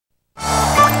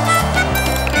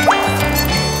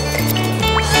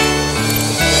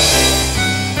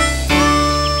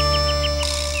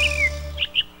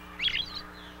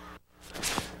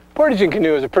portaging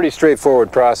canoe is a pretty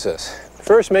straightforward process.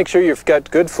 First, make sure you've got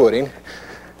good footing,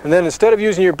 and then instead of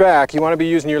using your back, you want to be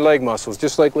using your leg muscles,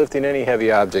 just like lifting any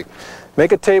heavy object.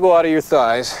 Make a table out of your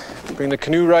thighs, bring the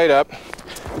canoe right up,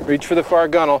 reach for the far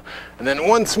gunwale, and then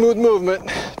one smooth movement,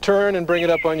 turn and bring it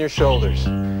up on your shoulders.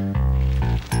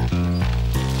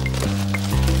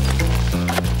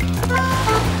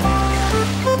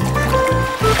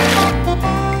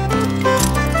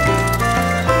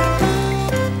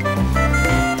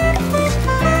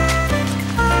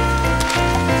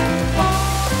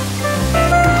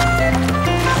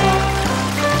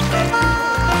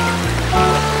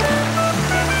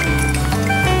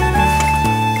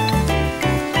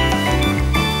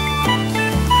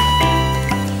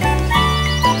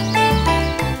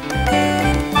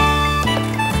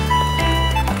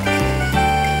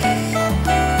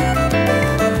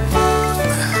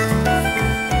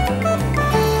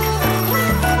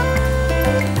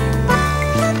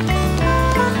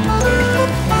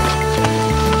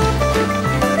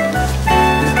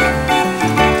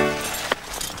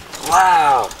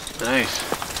 Wow, nice.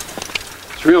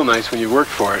 It's real nice when you work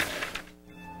for it.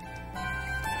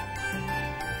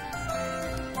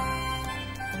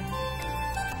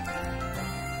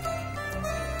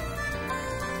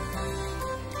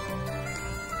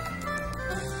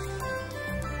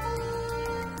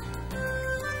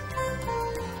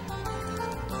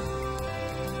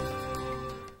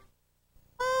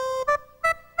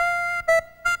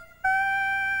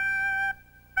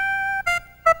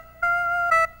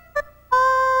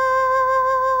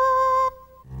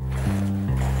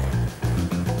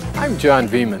 I'm John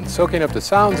Viehman, soaking up the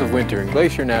sounds of winter in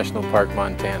Glacier National Park,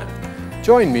 Montana.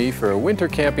 Join me for a winter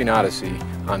camping odyssey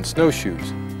on snowshoes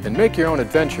and make your own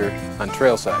adventure on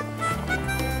Trailside.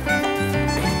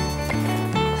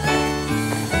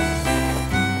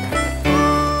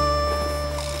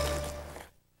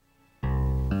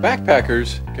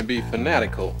 Backpackers can be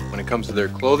fanatical when it comes to their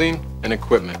clothing and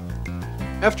equipment.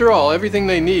 After all, everything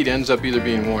they need ends up either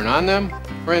being worn on them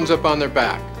or ends up on their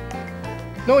back.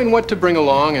 Knowing what to bring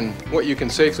along and what you can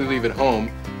safely leave at home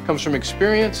comes from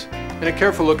experience and a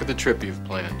careful look at the trip you've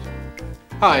planned.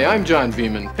 Hi, I'm John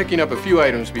Viehman, picking up a few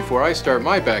items before I start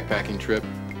my backpacking trip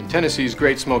in Tennessee's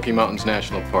Great Smokey Mountains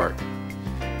National Park.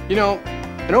 You know,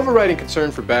 an overriding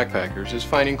concern for backpackers is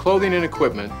finding clothing and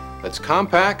equipment that's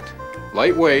compact,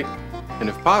 lightweight, and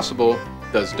if possible,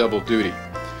 does double duty.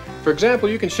 For example,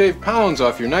 you can shave pounds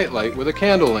off your nightlight with a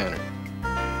candle lantern,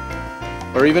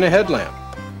 or even a headlamp.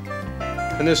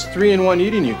 And this 3-in-1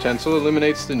 eating utensil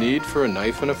eliminates the need for a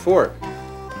knife and a fork.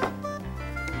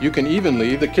 You can even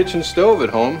leave the kitchen stove at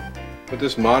home with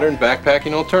this modern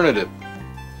backpacking alternative.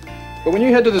 But when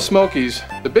you head to the Smokies,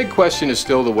 the big question is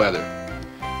still the weather.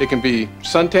 It can be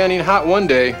sun-tanning hot one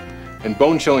day and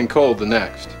bone-chilling cold the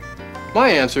next. My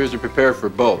answer is to prepare for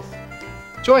both.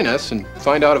 Join us and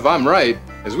find out if I'm right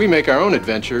as we make our own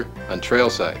adventure on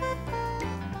Trailside.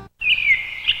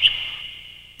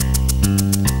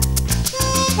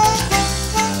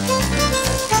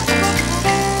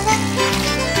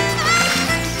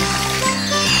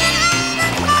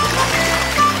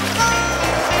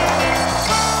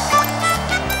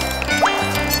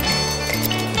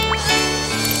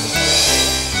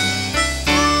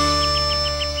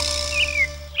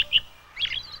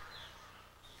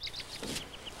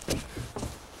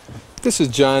 This is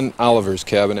John Oliver's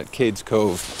cabin at Cades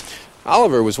Cove.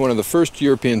 Oliver was one of the first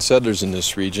European settlers in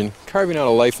this region, carving out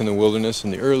a life in the wilderness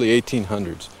in the early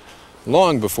 1800s,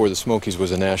 long before the Smokies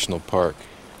was a national park.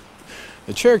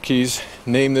 The Cherokees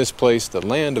named this place the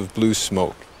land of blue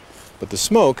smoke, but the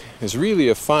smoke is really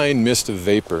a fine mist of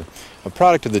vapor, a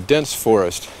product of the dense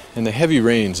forest and the heavy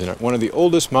rains in one of the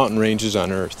oldest mountain ranges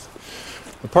on Earth.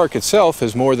 The park itself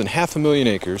has more than 500,000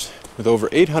 acres with over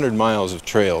 800 miles of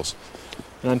trails.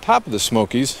 And on top of the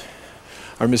Smokies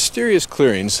are mysterious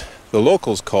clearings the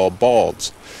locals call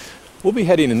balds. We'll be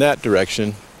heading in that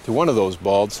direction to one of those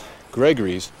balds,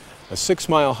 Gregory's, a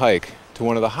 6-mile hike to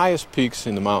one of the highest peaks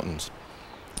in the mountains.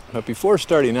 But before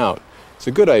starting out, it's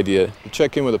a good idea to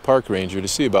check in with a park ranger to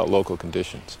see about local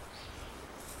conditions.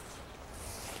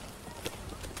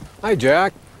 Hi,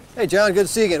 Jack. Hey, John, good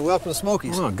to see you again. Welcome to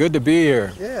Smokies. Oh, good to be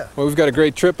here. Yeah. Well, we've got a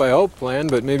great trip, I hope, planned,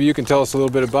 but maybe you can tell us a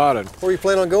little bit about it. Where are you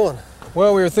planning on going?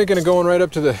 Well, we were thinking of going right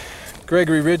up to the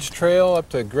Gregory Ridge Trail, up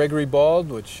to Gregory Bald,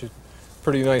 which is a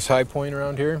pretty nice high point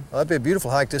around here. Well, that'd be a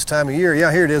beautiful hike this time of year. Yeah,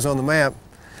 here it is on the map.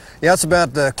 Yeah, it's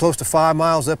about close to 5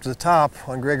 miles up to the top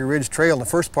on Gregory Ridge Trail, and the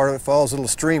first part of it follows a little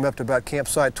stream up to about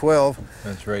campsite 12.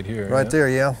 That's right here. Right there,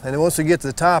 yeah. And then once we get to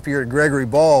the top, you're at Gregory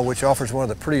Bald, which offers one of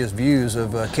the prettiest views of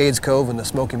Cades Cove and the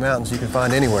Smoky Mountains you can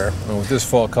find anywhere. Well, with this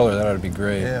fall color, that ought to be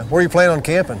great. Yeah. Where are you planning on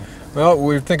camping? Well,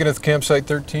 we're thinking it's campsite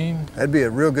 13. That'd be a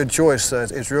real good choice.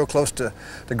 It's real close to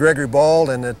Gregory Bald,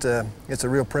 and it's a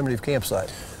real primitive campsite.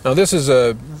 Now, this is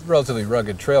a relatively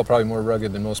rugged trail, probably more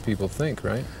rugged than most people think,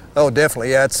 right? Oh,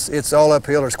 definitely. Yeah, it's all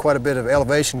uphill. There's quite a bit of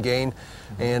elevation gain,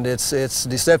 and it's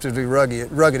deceptively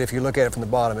rugged if you look at it from the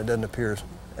bottom. It doesn't appear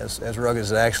as rugged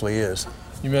as it actually is.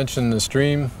 You mentioned the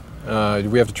stream. Do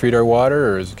we have to treat our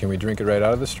water, or can we drink it right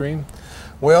out of the stream?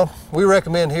 Well, we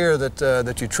recommend here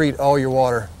that you treat all your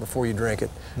water before you drink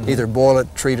it. Either boil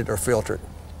it, treat it, or filter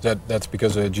it. That's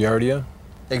because of Giardia?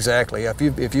 Exactly.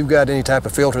 If you've got any type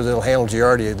of filter that'll handle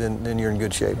Giardia, then you're in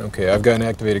good shape. Okay, I've got an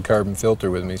activated carbon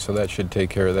filter with me, so that should take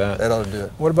care of that. That ought to do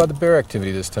it. What about the bear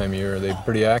activity this time of year? Are they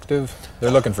pretty active? They're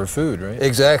looking for food, right?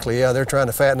 Exactly, yeah. They're trying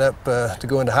to fatten up to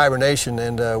go into hibernation,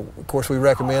 and of course we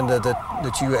recommend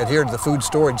that you adhere to the food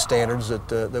storage standards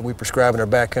that we prescribe in our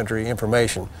backcountry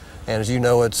information. And as you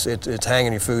know, it's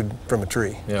hanging your food from a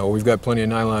tree. Yeah, well, we've got plenty of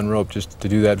nylon rope just to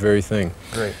do that very thing.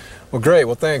 Great. Well, great.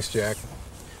 Well, thanks, Jack.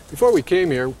 Before we came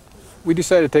here, we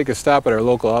decided to take a stop at our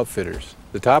local outfitters.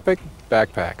 The topic?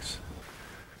 Backpacks.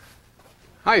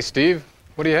 Hi, Steve.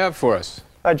 What do you have for us?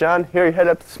 Hi, John. Here you head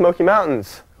up to the Smoky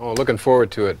Mountains. Oh, looking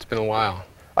forward to it. It's been a while.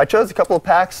 I chose a couple of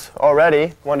packs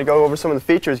already. Wanted to go over some of the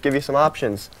features, give you some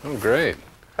options. Oh, great.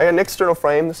 I got an external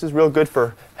frame. This is real good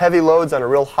for heavy loads on a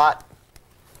real hot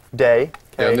day.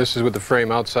 Yeah, and this is with the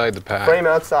frame outside the pack. Frame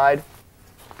outside.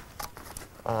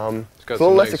 It's a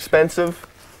little less expensive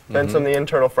than some of the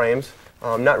internal frames.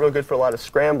 Not real good for a lot of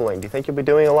scrambling. Do you think you'll be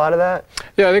doing a lot of that?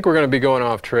 Yeah, I think we're going to be going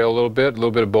off trail a little bit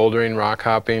of bouldering, rock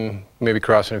hopping, maybe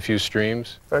crossing a few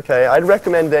streams. Okay, I'd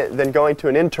recommend then going to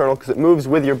an internal because it moves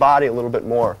with your body a little bit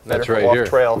more. That's right here.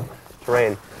 Off-trail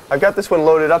terrain. I've got this one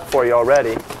loaded up for you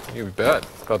already. You bet.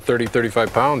 About 30,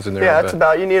 35 pounds in there. Yeah, that's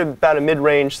about, you need about a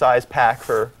mid-range size pack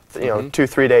for,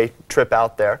 2-3 day trip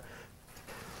out there.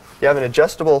 You have an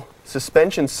adjustable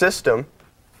suspension system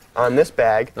on this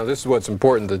bag. Now this is what's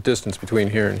important, the distance between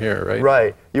here and here, right?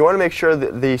 Right. You want to make sure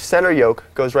that the center yoke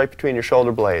goes right between your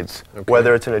shoulder blades. Okay.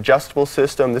 Whether it's an adjustable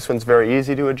system, this one's very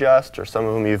easy to adjust, or some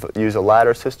of them use a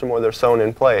ladder system or they're sewn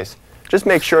in place. Just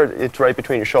make sure it's right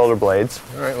between your shoulder blades.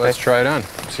 All right, let's try it on,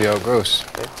 see how it goes.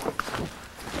 Okay.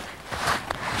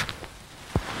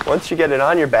 Once you get it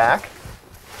on your back,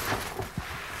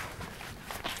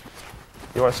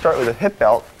 you want to start with a hip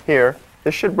belt here.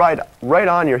 This should ride right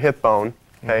on your hip bone.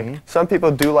 Okay. Some people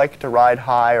do like to ride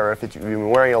high, or if you've been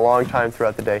wearing it a long time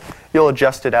throughout the day, you'll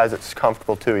adjust it as it's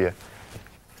comfortable to you.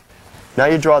 Now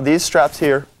you draw these straps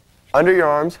here under your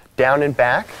arms, down and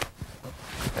back.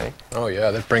 Okay. Oh yeah,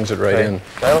 that brings it right in.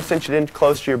 That'll cinch it in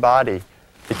close to your body.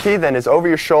 The key then is over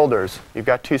your shoulders. You've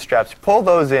got two straps. Pull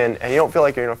those in, and you don't feel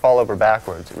like you're going to fall over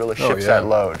backwards. It really shifts that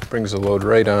load. Brings the load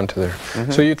right onto there.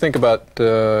 So you think about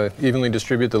evenly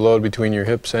distribute the load between your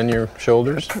hips and your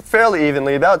shoulders? Fairly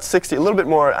evenly, about 60, a little bit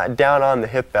more down on the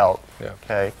hip belt. Yeah.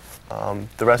 Okay.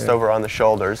 The rest over on the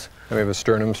shoulders. And we have a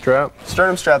sternum strap.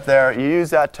 Sternum strap there. You use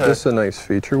that to. This is a nice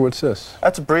feature. What's this?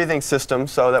 That's a breathing system,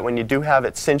 so that when you do have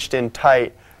it cinched in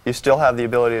tight, you still have the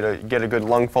ability to get a good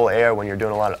lungful of air when you're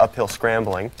doing a lot of uphill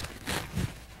scrambling.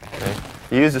 Okay.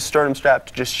 You use the sternum strap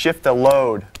to just shift the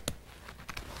load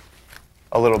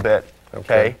a little bit.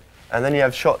 Okay. And then you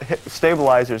have hip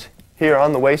stabilizers here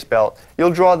on the waist belt.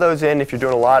 You'll draw those in if you're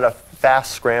doing a lot of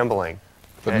fast scrambling.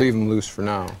 But leave them loose for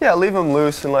now. Yeah, leave them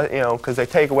loose and because they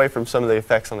take away from some of the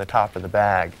effects on the top of the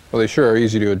bag. Well, they sure are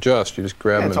easy to adjust. You just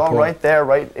grab them and pull. It's all right there,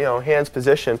 right, hands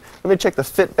position. Let me check the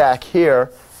fit back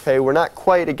here. Okay, we're not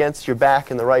quite against your back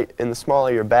in the small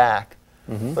of your back.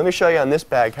 Let me show you on this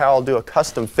bag how I'll do a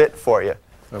custom fit for you.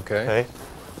 Okay.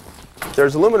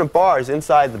 There's aluminum bars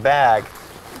inside the bag.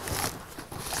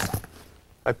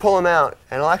 I pull them out,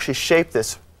 and I'll actually shape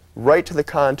this right to the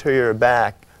contour of your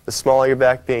back, the small of your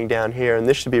back being down here, and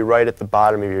this should be right at the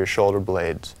bottom of your shoulder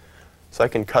blades. So I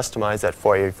can customize that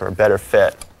for you for a better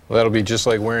fit. Well, that'll be just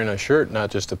like wearing a shirt, not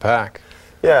just a pack.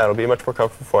 Yeah, it'll be much more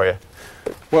comfortable for you.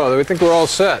 Well, I think we're all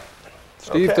set.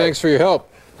 Steve, thanks for your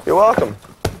help. You're welcome.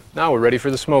 Now we're ready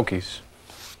for the Smokies.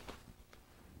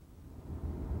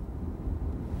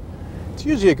 It's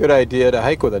usually a good idea to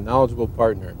hike with a knowledgeable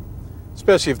partner,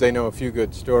 especially if they know a few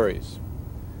good stories.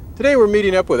 Today we're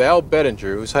meeting up with Al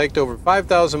Bettinger, who's hiked over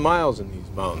 5,000 miles in these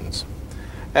mountains.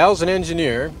 Al's an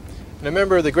engineer and a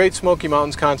member of the Great Smokey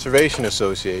Mountains Conservation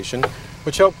Association,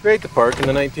 which helped create the park in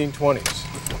the 1920s.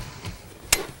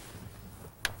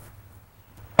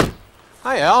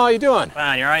 Hi Al, how you doing?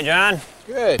 Fine, you all right, John?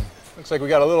 Good. Looks like we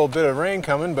got a little bit of rain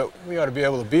coming, but we ought to be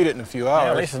able to beat it in a few hours.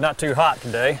 Yeah, at least it's not too hot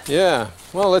today. Yeah.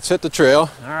 Well, let's hit the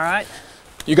trail. All right.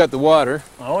 You got the water.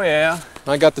 Oh, yeah.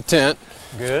 I got the tent.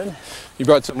 Good. You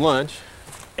brought some lunch.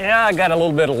 Yeah, I got a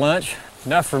little bit of lunch.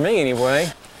 enough for me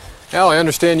anyway. Al, I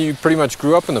understand you pretty much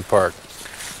grew up in the park.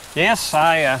 Yes,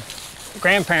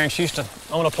 grandparents used to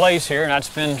own a place here, and I'd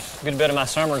spend a good bit of my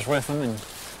summers with them and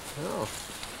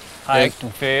hiked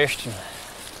and fished.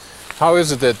 How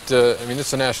is it that, I mean,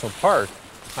 it's a national park.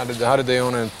 How did they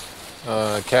own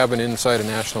a cabin inside a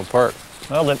national park?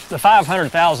 Well, the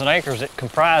 500,000 acres that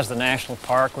comprised the national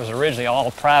park was originally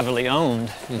all privately owned.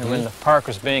 And when the park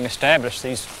was being established,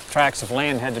 these tracts of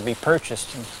land had to be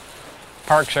purchased. And the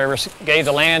Park Service gave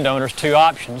the landowners two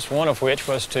options, one of which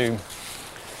was to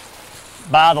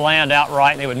buy the land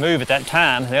outright and they would move at that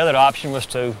time. The other option was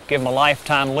to give them a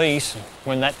lifetime lease.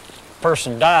 When that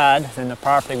person died, then the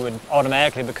property would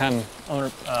automatically become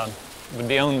would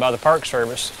be owned by the Park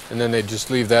Service. And then they'd just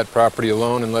leave that property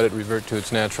alone and let it revert to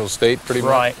its natural state, pretty much?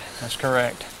 Right, that's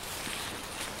correct.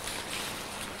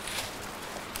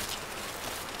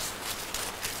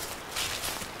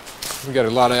 We got a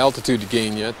lot of altitude to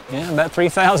gain yet. Yeah, about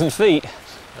 3,000 feet.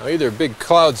 Now, either big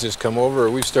clouds just come over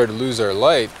or we've started to lose our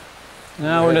light.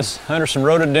 No, we're just under some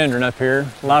rhododendron up here.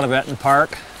 A lot of that in the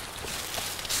park.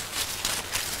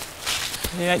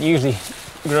 Yeah, it usually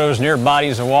grows near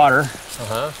bodies of water.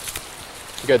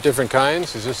 You got different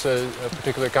kinds? Is this a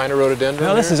particular kind of rhododendron?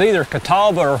 Well, this is either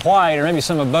Catawba or white, or maybe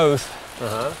some of both.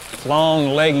 Long,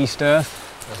 leggy stuff.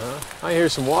 I hear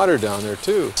some water down there,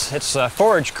 too. It's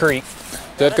Forage Creek.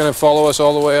 Is that going to follow us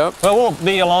all the way up? Well, we'll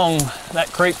be along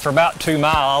that creek for about 2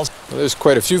 miles. Well, there's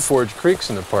quite a few forage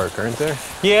creeks in the park, aren't there?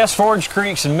 Yes, Forage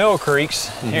Creeks and Mill Creeks.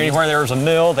 Anywhere there's a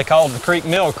mill, they call the creek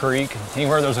Mill Creek.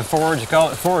 Anywhere there's a forage, they call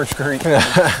it Forage Creek.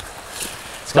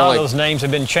 A lot of those names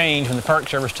have been changed when the Park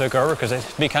Service took over because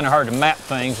it'd be kind of hard to map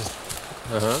things.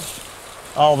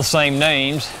 All the same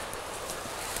names.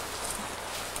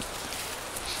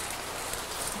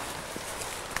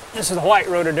 This is the white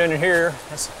rhododendron here.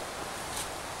 That's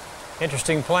an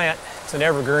interesting plant. It's an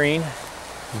evergreen.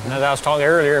 And as I was talking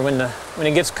earlier, when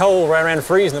it gets cold right around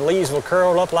freezing, the leaves will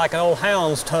curl up like an old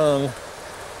hound's tongue.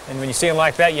 And when you see them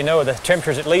like that, you know the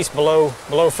temperature's at least below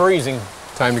freezing.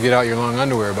 Time to get out your long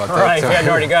underwear about that Right, time. we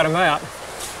hadn't already got them out.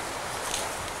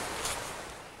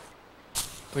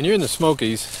 When you're in the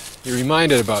Smokies, you're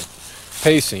reminded about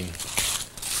pacing.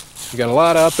 You got a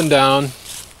lot of up and down,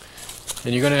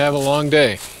 and you're going to have a long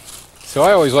day. So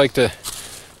I always like to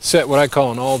set what I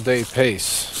call an all-day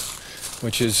pace,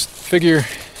 which is figure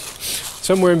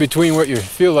somewhere in between what you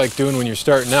feel like doing when you're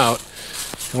starting out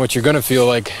and what you're going to feel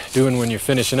like doing when you're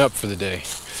finishing up for the day.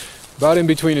 About in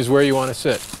between is where you want to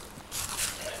sit.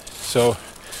 So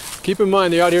keep in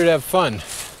mind you're out here to have fun,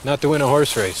 not to win a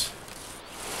horse race.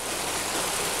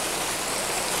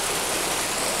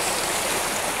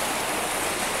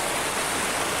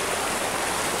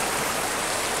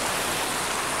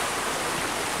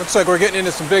 Looks like we're getting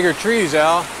into some bigger trees,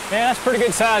 Al. Yeah, that's a pretty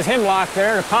good sized hemlock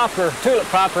there. The tulip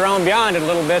poplar on beyond it a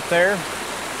little bit there.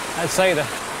 I'd say the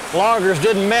loggers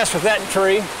didn't mess with that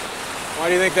tree. Why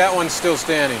do you think that one's still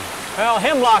standing? Well,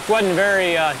 hemlock wasn't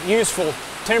very useful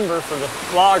timber for the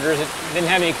loggers. It didn't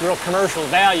have any real commercial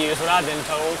value, is what I've been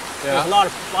told. Yeah. There's a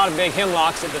lot of big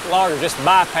hemlocks that the loggers just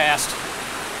bypassed.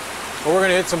 Well, we're going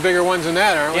to hit some bigger ones than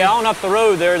that, aren't we? Yeah, on up the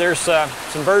road there's some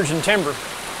virgin timber.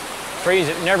 Trees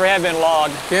that never have been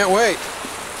logged. Can't wait.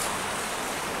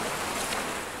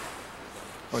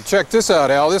 Well, check this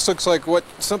out, Al. This looks like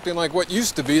something like what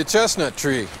used to be a chestnut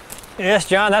tree. Yes,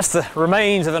 John, that's the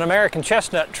remains of an American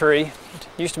chestnut tree. It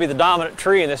used to be the dominant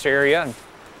tree in this area. And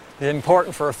it's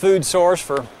important for a food source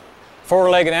for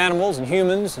four-legged animals and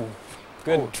humans, and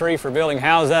good tree for building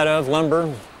houses out of,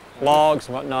 lumber, logs,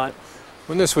 and whatnot.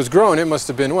 When this was grown, it must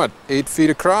have been, what, 8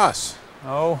 feet across?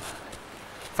 Oh,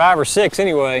 5 or 6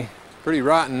 anyway. Pretty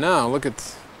rotten now. Look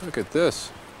at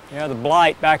this. Yeah, the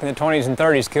blight back in the 20s and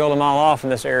 30s killed them all off in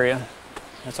this area.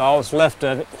 That's all that's left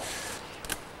of it.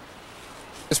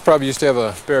 This probably used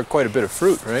to bear quite a bit of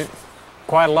fruit, right?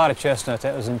 Quite a lot of chestnuts.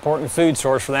 That was an important food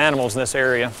source for the animals in this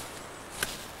area.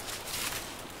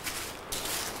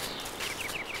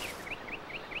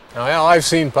 Now, Al, I've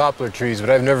seen poplar trees,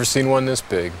 but I've never seen one this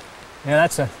big. Yeah,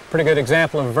 that's a pretty good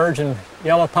example of a virgin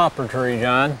yellow poplar tree,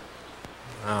 John.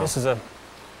 Wow. This is a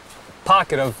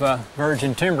pocket of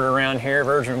virgin timber around here,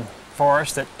 virgin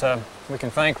forest, that we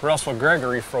can thank Russell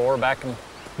Gregory for back in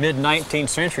mid-19th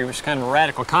century, which is kind of a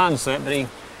radical concept, but he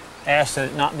asked that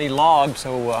it not be logged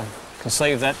so can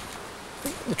save the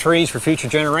trees for future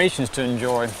generations to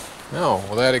enjoy. No,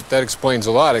 well that explains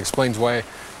a lot. It explains why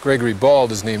Gregory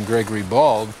Bald is named Gregory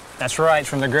Bald. That's right, it's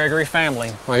from the Gregory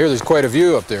family. Well, I hear there's quite a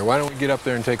view up there. Why don't we get up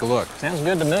there and take a look? Sounds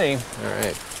good to me. All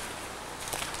right.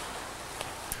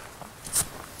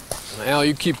 Al,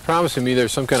 you keep promising me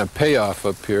there's some kind of payoff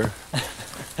up here.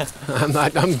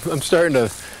 I'm starting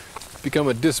to become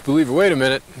a disbeliever. Wait a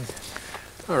minute.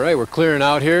 All right, we're clearing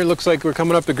out here. Looks like we're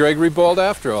coming up to Gregory Bald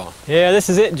after all. Yeah, this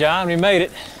is it, John. We made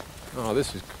it. Oh,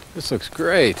 this looks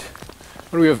great.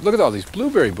 What do we have? Look at all these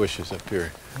blueberry bushes up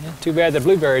here. Yeah, too bad the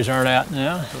blueberries aren't out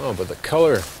now. Oh, but the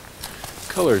color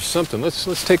is something.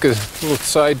 Let's take a little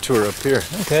side tour up here.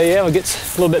 Okay, yeah, we'll get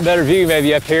a little bit better view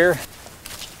maybe up here.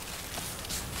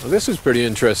 Well, this is pretty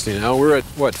interesting. Now we're at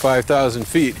what, 5,000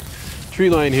 feet. Tree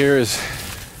line here is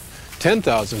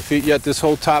 10,000 feet. Yet this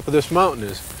whole top of this mountain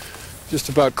is just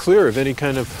about clear of any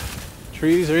kind of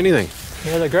trees or anything.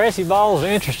 Yeah, the grassy balls are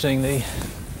interesting. The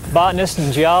botanists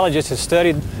and geologists have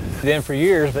studied them for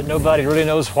years, but nobody really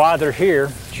knows why they're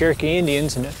here. Cherokee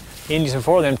Indians and the Indians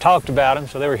before them talked about them,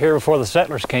 so they were here before the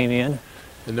settlers came in.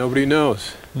 And nobody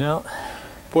knows. No.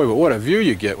 Boy, but what a view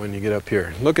you get when you get up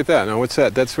here. Look at that. Now, what's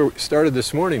that? That's where we started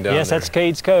this morning down there. Yes, that's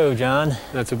Cades Cove, John.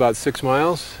 That's about 6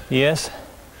 miles? Yes.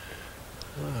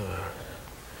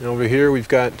 And over here, we've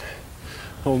got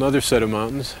a whole other set of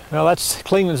mountains. Well, that's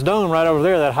Clingman's Dome right over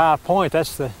there, that high point.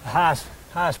 That's the highest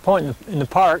point in the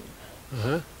park.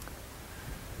 Uh-huh.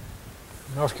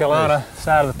 North Carolina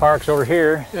side of the park's over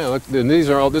here. Yeah, look, and these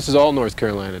are all, this is all North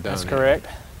Carolina down That's here. correct.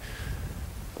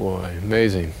 Boy,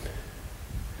 amazing.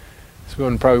 It's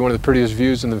probably one of the prettiest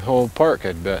views in the whole park,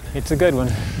 I'd bet. It's a good one.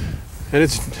 And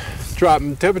it's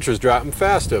dropping, temperature's dropping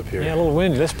fast up here. Yeah, a little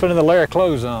windy. Let's put another layer of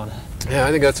clothes on. Yeah,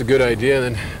 I think that's a good idea,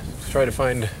 and then try to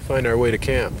find our way to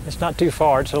camp. It's not too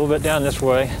far. It's a little bit down this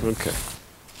way. Okay.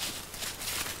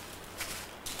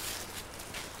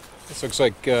 This looks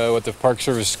like what the Park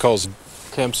Service calls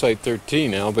Campsite 13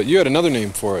 now, but you had another name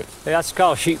for it. Yeah, that's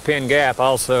called Sheep Pen Gap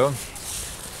also.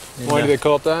 Why do they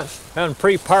call it that? In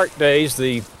pre-park days,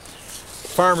 the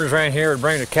farmers around here would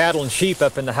bring the cattle and sheep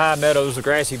up in the high meadows, the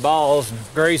grassy balls, and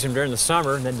graze them during the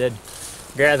summer, and then they'd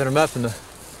gather them up in the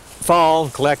fall,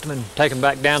 collect them, and take them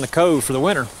back down the cove for the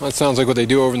winter. That sounds like what they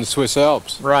do over in the Swiss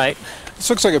Alps. Right. This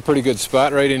looks like a pretty good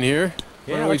spot right in here.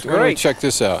 Yeah, why looks don't we great. check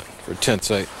this out for a tent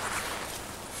site?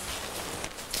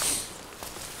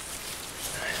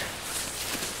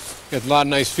 Got a lot of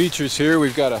nice features here.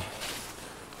 We've got a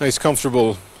nice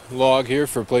comfortable log here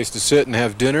for a place to sit and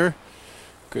have dinner.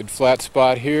 Good flat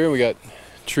spot here. We got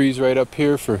trees right up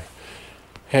here for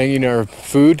hanging our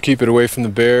food, keep it away from the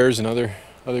bears and other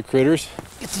critters.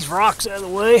 Get these rocks out of the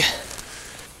way.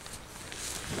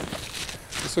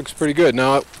 This looks pretty good.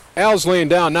 Now, Al's laying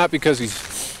down not because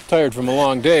he's tired from a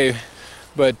long day,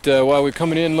 but while we're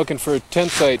coming in looking for a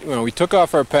tent site, we took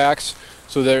off our packs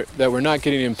so that we're not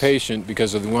getting impatient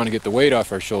because we want to get the weight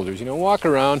off our shoulders. Walk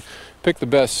around, pick the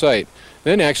best site,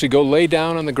 then actually go lay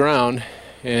down on the ground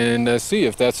and see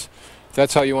if that's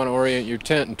how you want to orient your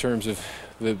tent in terms of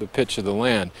the pitch of the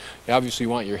land. You obviously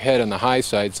want your head on the high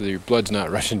side so that your blood's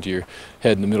not rushing to your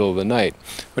head in the middle of the night.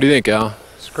 What do you think, Al?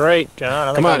 It's great,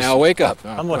 John. Come on, Al, wake up.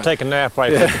 I'm going to take a nap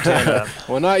while you put the tent up.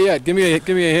 Well, not yet. Give me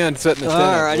a hand setting the tent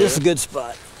up. All right, this is a good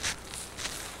spot.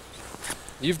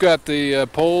 You've got the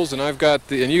poles, and I've got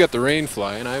and you got the rain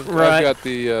fly, and I've got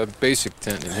the basic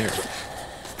tent in here.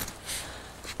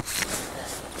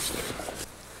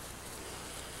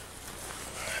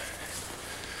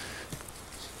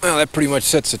 Well, that pretty much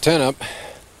sets the tent up.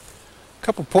 A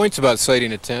couple points about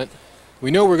siting a tent.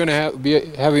 We know we're going to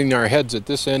be having our heads at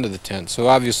this end of the tent, so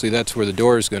obviously that's where the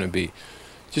door is going to be.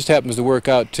 It just happens to work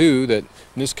out too that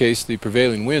in this case the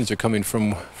prevailing winds are coming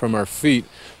from our feet,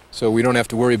 so we don't have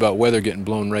to worry about weather getting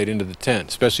blown right into the tent,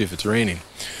 especially if it's raining.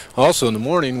 Also in the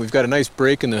morning we've got a nice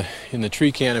break in the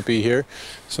tree canopy here,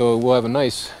 so we'll have a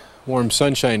nice warm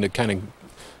sunshine to kind of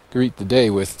greet the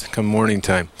day with come morning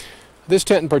time. This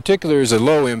tent in particular is a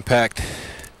low impact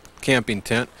camping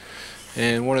tent,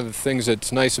 and one of the things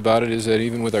that's nice about it is that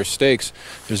even with our stakes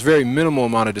there's very minimal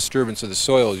amount of disturbance of the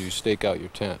soil as you stake out your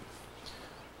tent.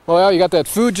 Well, Al, you got that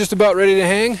food just about ready to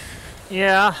hang?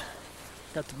 Yeah.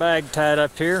 Got the bag tied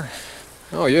up here.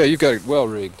 Oh yeah, you've got it well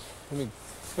rigged.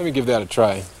 Let me give that a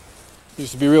try.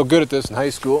 Used to be real good at this in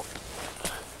high school.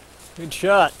 Good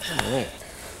shot. All right.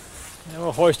 Now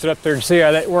we'll hoist it up there and see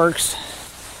how that works.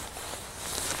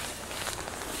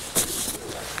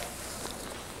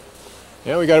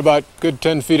 Yeah, we got about good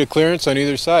 10 feet of clearance on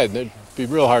either side. It'd be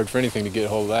real hard for anything to get a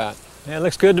hold of that. Yeah, it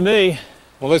looks good to me.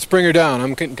 Well, let's bring her down.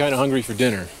 I'm getting kind of hungry for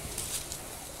dinner.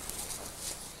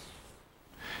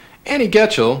 Annie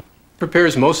Getchell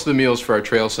prepares most of the meals for our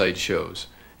Trailside shows,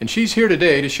 and she's here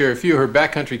today to share a few of her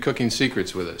backcountry cooking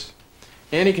secrets with us.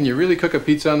 Annie, can you really cook a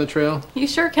pizza on the trail? You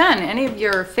sure can. Any of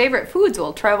your favorite foods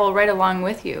will travel right along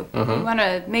with you. Uh-huh. You want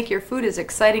to make your food as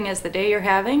exciting as the day you're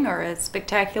having or as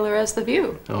spectacular as the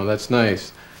view. Oh, that's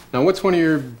nice. Now, what's one of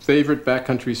your favorite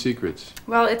backcountry secrets?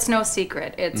 Well, it's no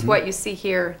secret. It's what you see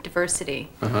here, diversity.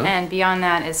 And beyond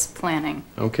that is planning.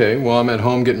 Okay, well, I'm at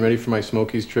home getting ready for my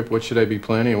Smokies trip. What should I be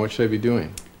planning and what should I be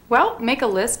doing? Well, make a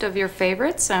list of your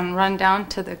favorites and run down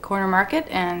to the corner market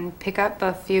and pick up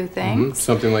a few things.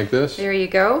 Something like this? There you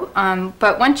go.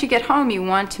 But once you get home, you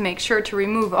want to make sure to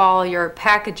remove all your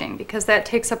packaging because that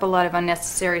takes up a lot of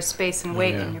unnecessary space and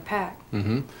weight in your pack.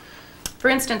 For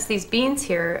instance, these beans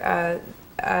here,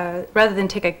 rather than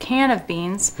take a can of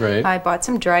beans, I bought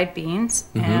some dried beans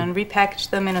and repackaged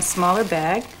them in a smaller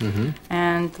bag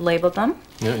and labeled them.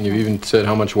 Yeah, and you even said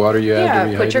how much water you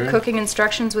add to rehydrate? Put your cooking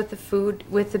instructions with the food,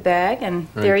 with the bag, and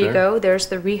there you go. There's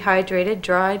the rehydrated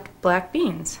dried black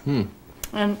beans.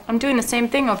 And I'm doing the same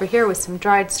thing over here with some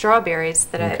dried strawberries.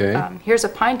 Here's a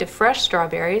pint of fresh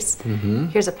strawberries.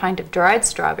 Here's a pint of dried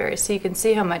strawberries, so you can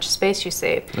see how much space you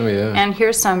save. Oh, yeah. And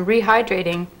here's some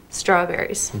rehydrating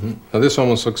strawberries. Now this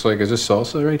almost looks like, is this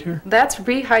salsa right here? That's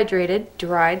rehydrated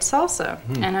dried salsa.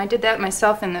 And I did that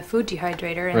myself in the food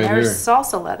dehydrator, and there's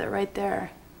salsa leather right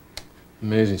there.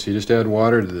 Amazing. So you just add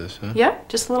water to this, huh? Yeah,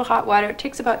 just a little hot water. It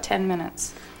takes about 10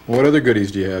 minutes. What other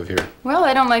goodies do you have here? Well,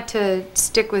 I don't like to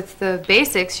stick with the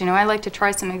basics, you know. I like to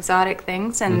try some exotic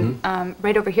things, and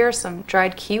right over here is some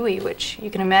dried kiwi, which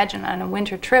you can imagine on a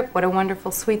winter trip what a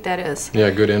wonderful sweet that is. Yeah,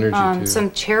 good energy too.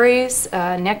 Some cherries,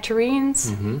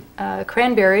 nectarines,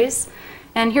 cranberries,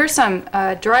 and here's some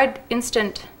dried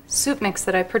instant soup mix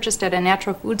that I purchased at a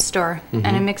natural food store, and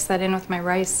I mix that in with my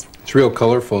rice. It's real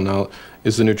colorful. Now,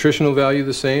 is the nutritional value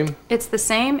the same? It's the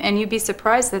same, and you'd be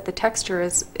surprised that the texture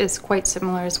is quite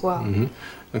similar as well.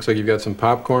 Looks like you've got some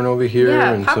popcorn over here.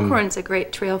 Yeah, and popcorn's a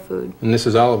great trail food. And this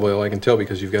is olive oil, I can tell,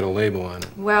 because you've got a label on it.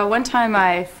 Well, one time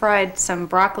I fried some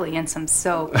broccoli in some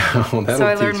soap, Oh, so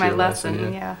I learned teach my you a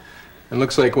lesson, yeah. And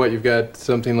looks like what, you've got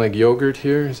something like yogurt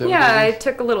here? Is that Yeah, what it I is?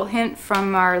 took a little hint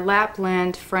from our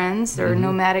Lapland friends, or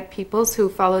nomadic peoples who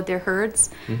followed their herds,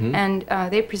 and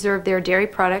they preserved their dairy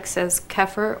products as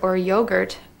kefir or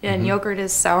yogurt, and yogurt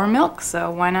is sour milk, so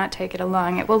why not take it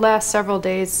along? It will last several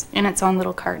days in its own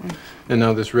little carton. And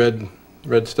now this red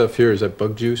stuff here, is that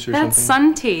bug juice or That's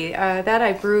something? sun tea. That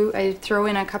I brew. I throw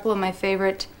in a couple of my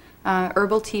favorite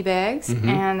herbal tea bags,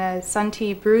 and sun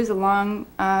tea brews along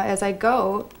as I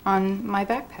go on my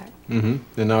backpack. And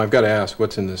now I've got to ask,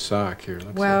 what's in this sock here?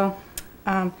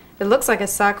 It looks like a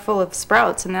sock full of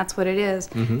sprouts, and that's what it is.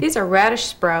 These are radish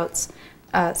sprouts,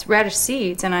 radish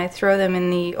seeds, and I throw them in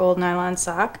the old nylon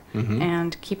sock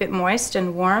and keep it moist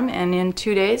and warm, and in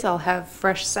 2 days I'll have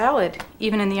fresh salad,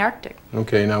 even in the Arctic.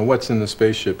 Okay, now what's in the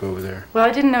spaceship over there? Well,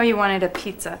 I didn't know you wanted a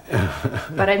pizza,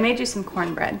 but I made you some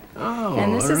cornbread. Oh,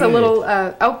 and this is a little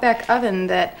Outback oven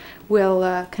that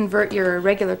will convert your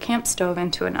regular camp stove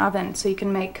into an oven, so you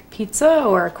can make pizza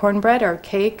or cornbread or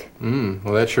cake.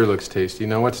 Well, that sure looks tasty.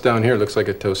 Now what's down here? Looks like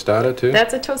a tostada too?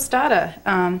 That's a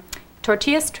tostada.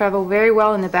 Tortillas travel very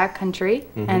well in the backcountry,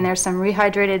 and there's some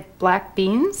rehydrated black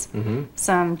beans,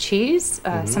 some cheese,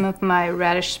 some of my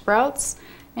radish sprouts,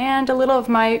 and a little of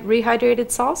my rehydrated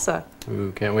salsa.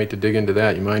 Ooh, can't wait to dig into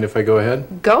that. You mind if I go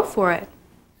ahead? Go for it.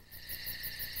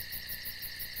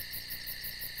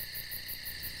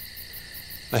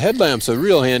 A headlamp's a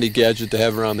real handy gadget to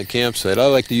have around the campsite. I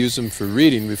like to use them for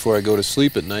reading before I go to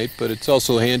sleep at night, but it's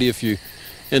also handy if you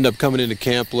end up coming into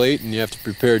camp late and you have to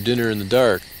prepare dinner in the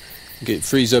dark. It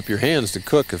frees up your hands to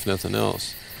cook, if nothing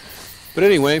else. But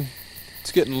anyway,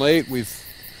 it's getting late. We've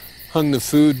hung the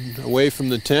food away from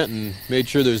the tent and made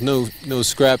sure there's no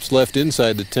scraps left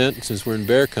inside the tent since we're in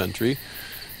bear country.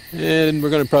 And we're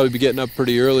going to probably be getting up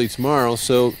pretty early tomorrow,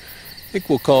 so I think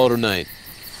we'll call it a night.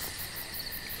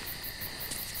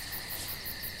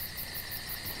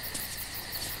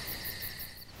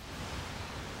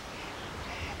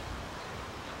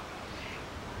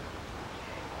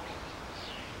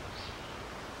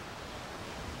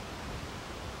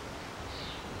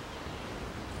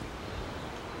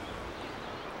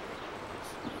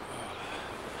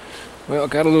 Well,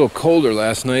 it got a little colder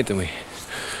last night than we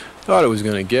thought it was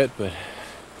going to get, but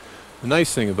the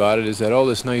nice thing about it is that all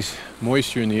this nice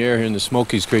moisture in the air here in the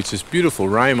Smokies creates this beautiful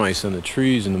rime ice on the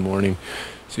trees in the morning.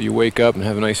 So you wake up and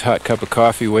have a nice hot cup of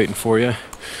coffee waiting for you,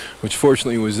 which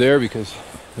fortunately was there because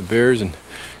the bears and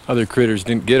other critters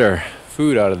didn't get our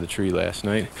food out of the tree last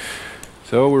night.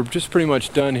 So we're just pretty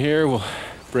much done here. We'll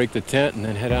break the tent and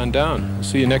then head on down. We'll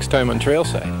see you next time on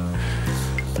Trailside.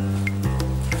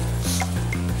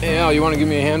 Hey Al, you want to give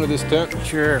me a hand with this tent?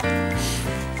 Sure.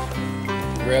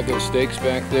 Grab those stakes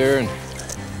back there and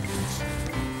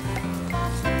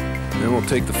then we'll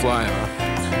take the fly off.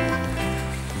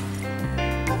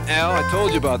 Al, I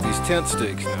told you about these tent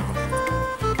stakes now.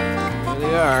 There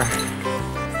they are.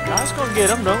 I was gonna get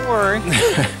them, don't worry.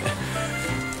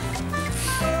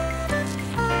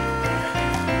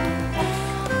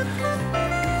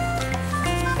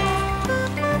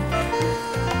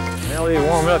 They'll be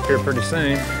warming up here pretty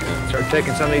soon. Start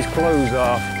taking some of these clothes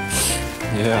off.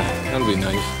 Yeah, that'll be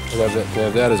nice. We'll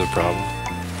have that as a problem.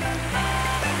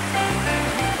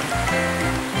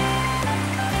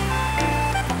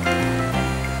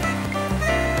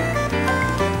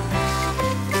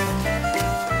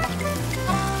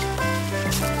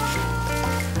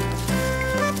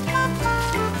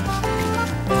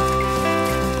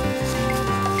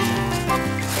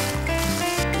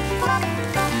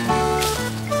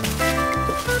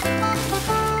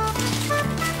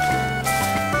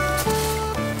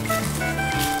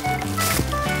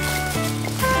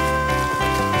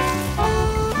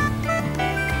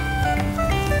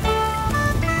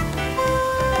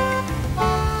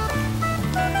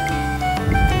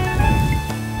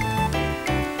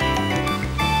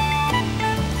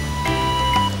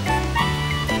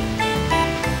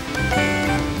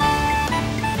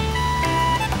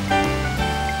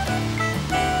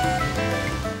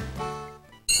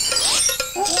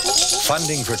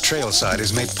 Funding for Trailside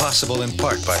is made possible in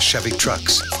part by Chevy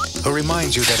Trucks, who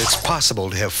reminds you that it's possible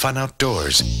to have fun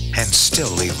outdoors and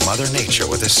still leave Mother Nature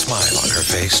with a smile on her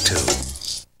face, too.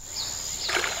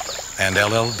 And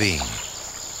LL Bean,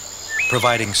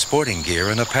 providing sporting gear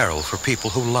and apparel for people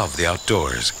who love the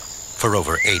outdoors for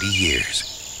over 80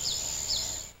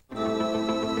 years.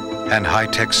 And High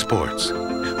Tech Sports,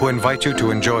 who invite you to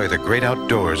enjoy the great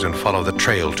outdoors and follow the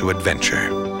trail to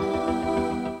adventure.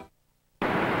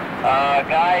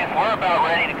 Guys, we're about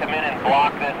ready to come in and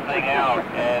block this thing out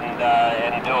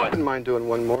and do it. Wouldn't mind doing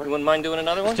one more. You wouldn't mind doing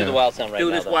another one? Do the wild sound right now.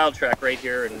 Do this wild track right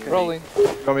here. And Rolling. You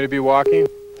want me to be walking?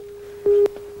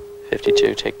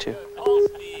 52, take 2. All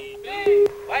speed.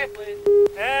 Quiet, please.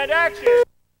 And action.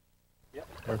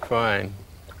 We're fine.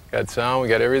 Got sound, we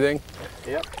got everything?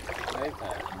 Yep.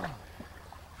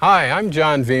 Hi, I'm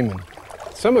John Viehman.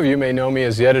 Some of you may know me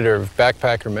as the editor of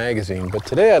Backpacker magazine, but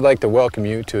today I'd like to welcome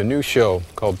you to a new show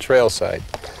called Trailside.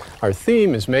 Our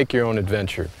theme is Make Your Own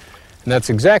Adventure, and that's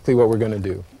exactly what we're going to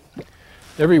do.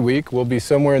 Every week we'll be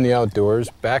somewhere in the outdoors,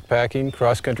 backpacking,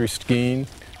 cross-country skiing,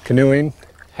 canoeing,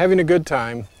 having a good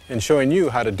time, and showing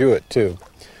you how to do it too.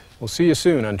 We'll see you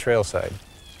soon on Trailside.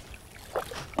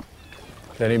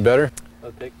 Is that any better?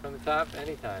 I'll take from the top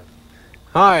anytime.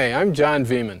 Hi, I'm John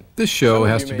Viehman. This show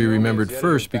has to be remembered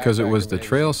first because it was the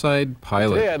Trailside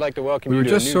pilot. Today I'd like to welcome We you were to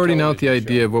a just new sorting out the television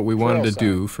idea show, of what we wanted to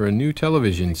do for a new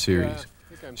television series.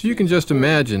 So you can just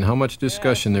imagine how much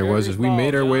discussion there was as we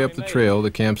made our way up the trail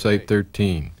to campsite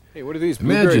 13. Hey, what are these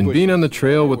blueberry Imagine bushes? being on the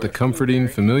trail with the comforting,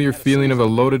 familiar feeling of a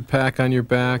loaded pack on your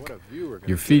back,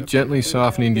 your feet gently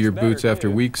softening to your boots after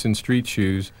weeks in street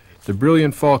shoes, the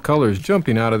brilliant fall colors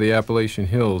jumping out of the Appalachian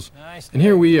hills, and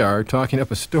here we are talking up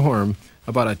a storm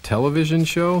about a television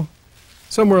show?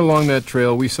 Somewhere along that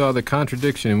trail we saw the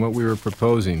contradiction in what we were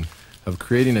proposing, of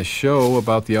creating a show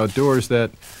about the outdoors that,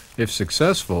 if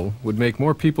successful, would make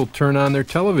more people turn on their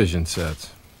television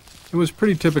sets. It was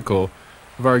pretty typical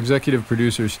of our executive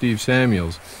producer Steve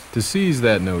Samuels to seize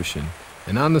that notion,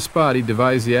 and on the spot he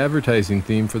devised the advertising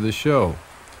theme for the show.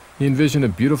 He envisioned a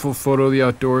beautiful photo of the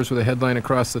outdoors with a headline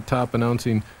across the top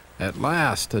announcing, "At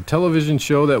last, a television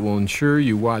show that will ensure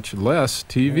you watch less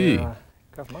TV."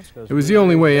 It was the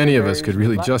only way any of us could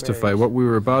really justify what we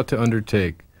were about to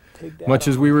undertake, much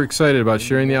as we were excited about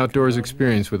sharing the outdoors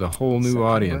experience with a whole new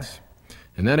audience.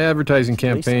 And that advertising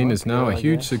campaign is now a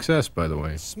huge success, by the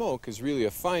way. Smoke is really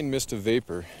a fine mist of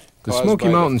vapor. The Smoky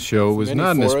Mountains show was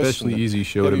not an especially easy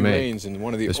show to make,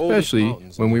 especially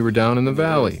when we were down in the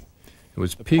valley. It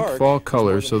was peak fall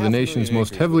colors, so the nation's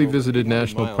most heavily visited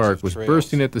national park was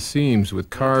bursting at the seams with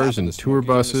cars and tour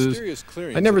buses.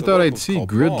 I never thought I'd see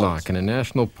gridlock in a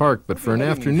national park, but for an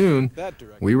afternoon,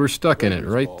 we were stuck in it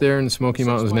right there in Smoky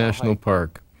Mountains National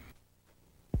Park.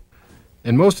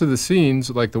 And most of the scenes,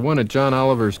 like the one at John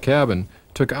Oliver's cabin,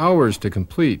 took hours to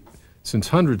complete, since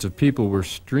hundreds of people were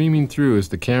streaming through as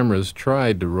the cameras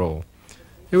tried to roll.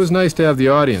 It was nice to have the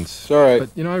audience, but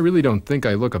you know, I really don't think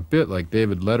I look a bit like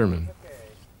David Letterman.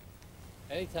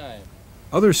 Anytime.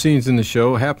 Other scenes in the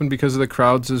show happened because of the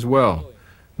crowds as well.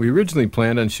 We originally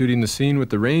planned on shooting the scene with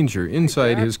the ranger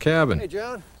inside his cabin,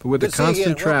 but with the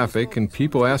constant traffic and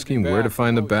people asking where to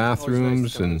find the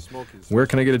bathrooms and where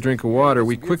can I get a drink of water,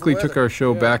 we quickly took our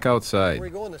show back outside.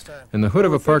 And the hood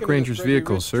of a park ranger's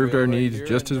vehicle served our needs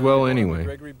just as well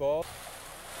anyway.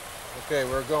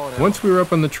 Once we were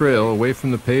up on the trail, away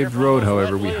from the paved road,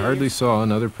 however, we hardly saw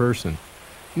another person.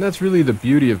 And that's really the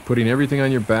beauty of putting everything on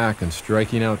your back and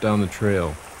striking out down the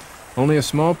trail. Only a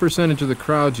small percentage of the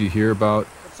crowds you hear about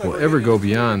will ever go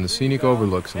beyond the scenic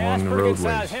overlooks along the roadways.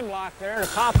 Size hemlock there and a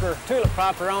poplar, tulip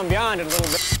poplar on beyond it a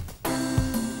little bit.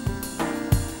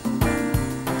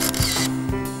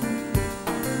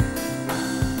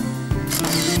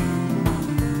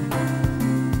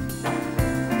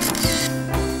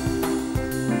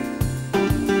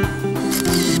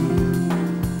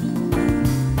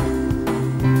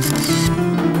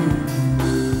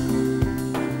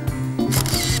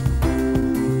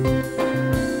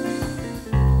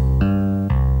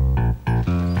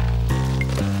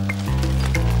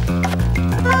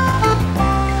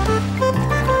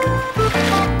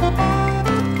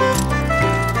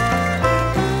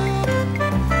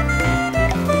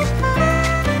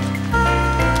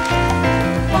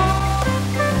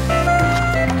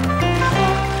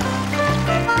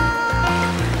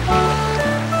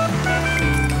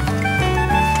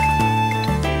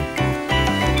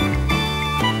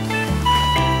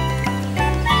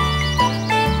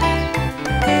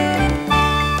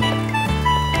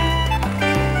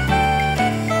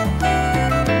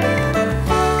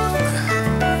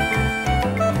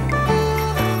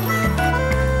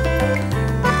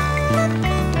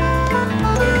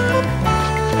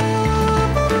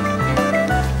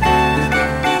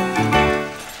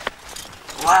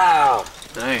 Wow!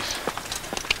 Nice.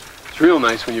 It's real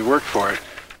nice when you work for it.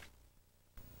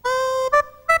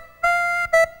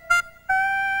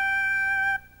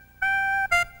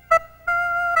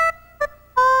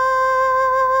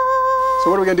 So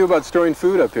what are we going to do about storing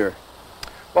food up here?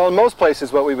 Well, in most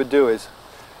places what we would do is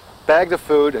bag the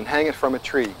food and hang it from a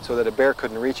tree so that a bear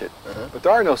couldn't reach it. But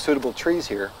there are no suitable trees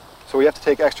here, so we have to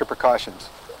take extra precautions.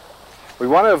 What we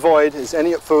want to avoid is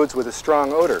any foods with a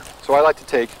strong odor. So I like to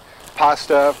take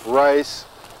pasta, rice,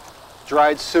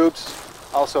 dried soups.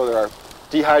 Also there are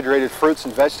dehydrated fruits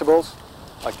and vegetables,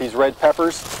 like these red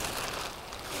peppers.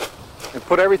 And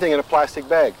put everything in a plastic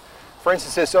bag. For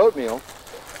instance, this oatmeal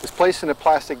is placed in a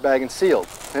plastic bag and sealed,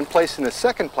 then placed in a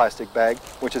second plastic bag,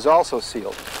 which is also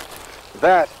sealed.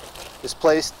 That is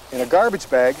placed in a garbage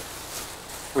bag,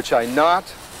 which I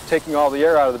knot, taking all the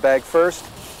air out of the bag first,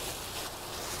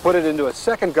 put it into a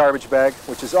second garbage bag,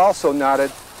 which is also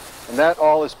knotted, and that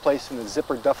all is placed in a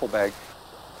zippered duffel bag.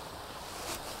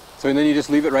 So then you just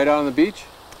leave it right out on the beach?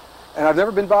 And I've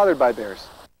never been bothered by bears.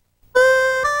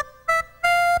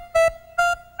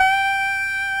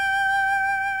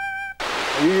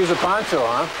 You use a poncho,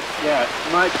 huh? Yeah,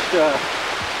 much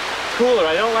cooler.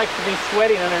 I don't like to be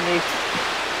sweating underneath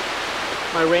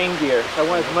my rain gear. I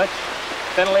want as much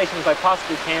ventilation as I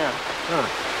possibly can. Huh.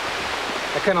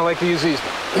 I kind of like to use these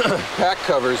pack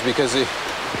covers because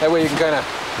that way you can kind of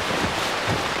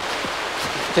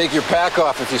take your pack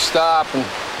off if you stop and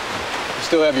you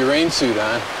still have your rain suit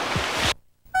on.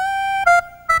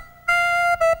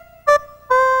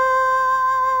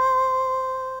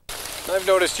 I've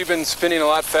noticed you've been spinning a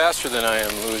lot faster than I am,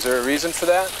 Lou. Is there a reason for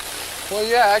that? Well,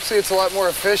 yeah, actually it's a lot more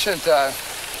efficient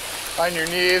on your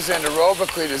knees and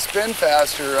aerobically to spin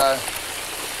faster.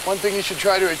 One thing you should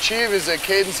try to achieve is a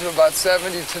cadence of about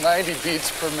 70 to 90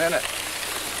 beats per minute.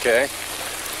 Okay.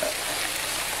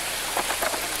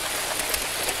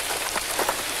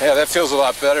 Yeah, that feels a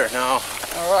lot better now.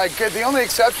 All right, good. The only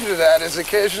exception to that is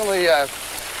occasionally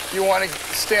you want to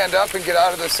stand up and get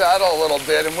out of the saddle a little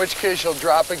bit, in which case you'll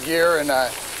drop a gear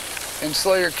and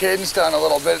slow your cadence down a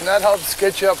little bit, and that helps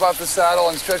get you up off the saddle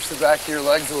and stretch the back of your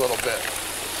legs a little bit.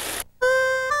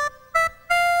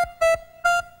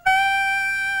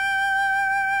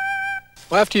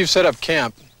 Well, after you've set up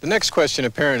camp, the next question a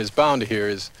parent is bound to hear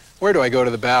is, where do I go to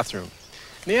the bathroom?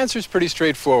 And the answer is pretty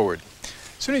straightforward.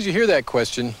 As soon as you hear that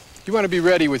question, you want to be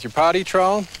ready with your potty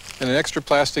trowel and an extra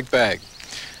plastic bag.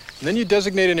 And then you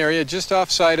designate an area just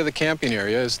offside of the camping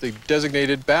area as the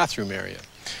designated bathroom area.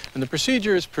 And the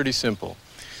procedure is pretty simple.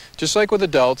 Just like with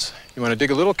adults, you want to dig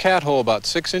a little cat hole about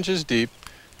 6 inches deep,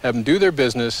 have them do their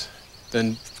business,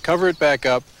 then cover it back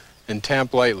up and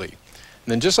tamp lightly.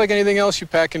 And then just like anything else you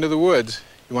pack into the woods,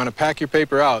 you want to pack your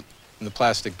paper out in the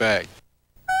plastic bag.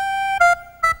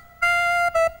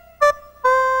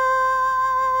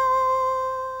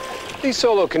 These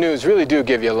solo canoes really do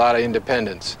give you a lot of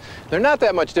independence. They're not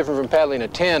that much different from paddling a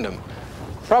tandem.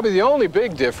 Probably the only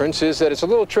big difference is that it's a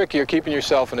little trickier keeping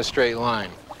yourself in a straight line.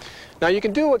 Now you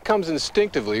can do what comes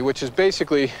instinctively, which is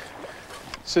basically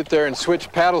sit there and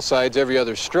switch paddle sides every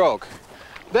other stroke.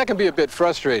 That can be a bit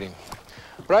frustrating.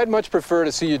 What I'd much prefer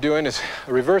to see you doing is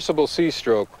a reversible C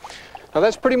stroke. Now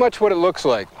that's pretty much what it looks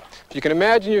like. If you can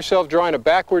imagine yourself drawing a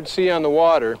backward C on the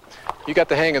water, you got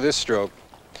the hang of this stroke.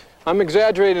 I'm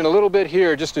exaggerating a little bit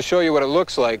here just to show you what it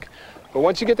looks like, but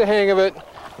once you get the hang of it,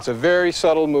 it's a very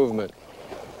subtle movement.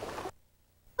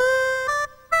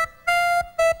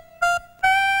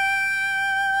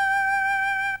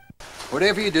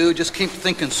 Whatever you do, just keep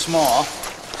thinking small.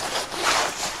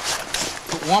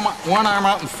 Put one arm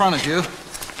out in front of you,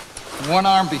 and one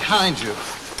arm behind you.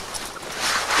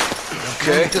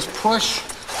 Okay. And just push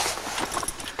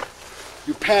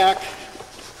your pack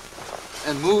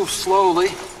and move slowly.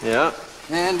 Yeah.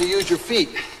 And you use your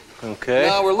feet. Okay.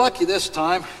 Now, we're lucky this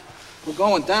time. We're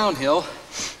going downhill,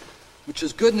 which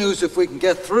is good news if we can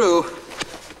get through,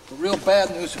 but real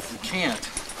bad news if we can't.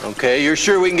 Okay, you're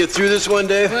sure we can get through this one,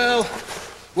 Dave? Well,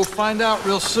 we'll find out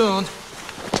real soon.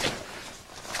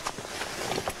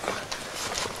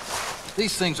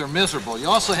 These things are miserable. You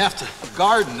also have to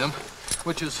garden them,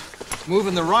 which is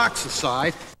moving the rocks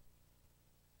aside.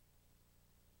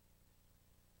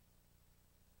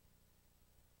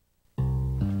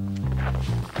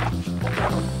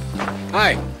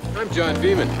 Hi, I'm John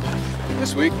Viehman.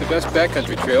 This week, the best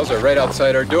backcountry trails are right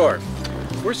outside our door.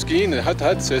 We're skiing the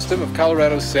hut-to-hut system of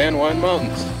Colorado's San Juan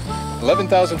Mountains,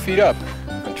 11,000 feet up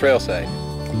on Trailside.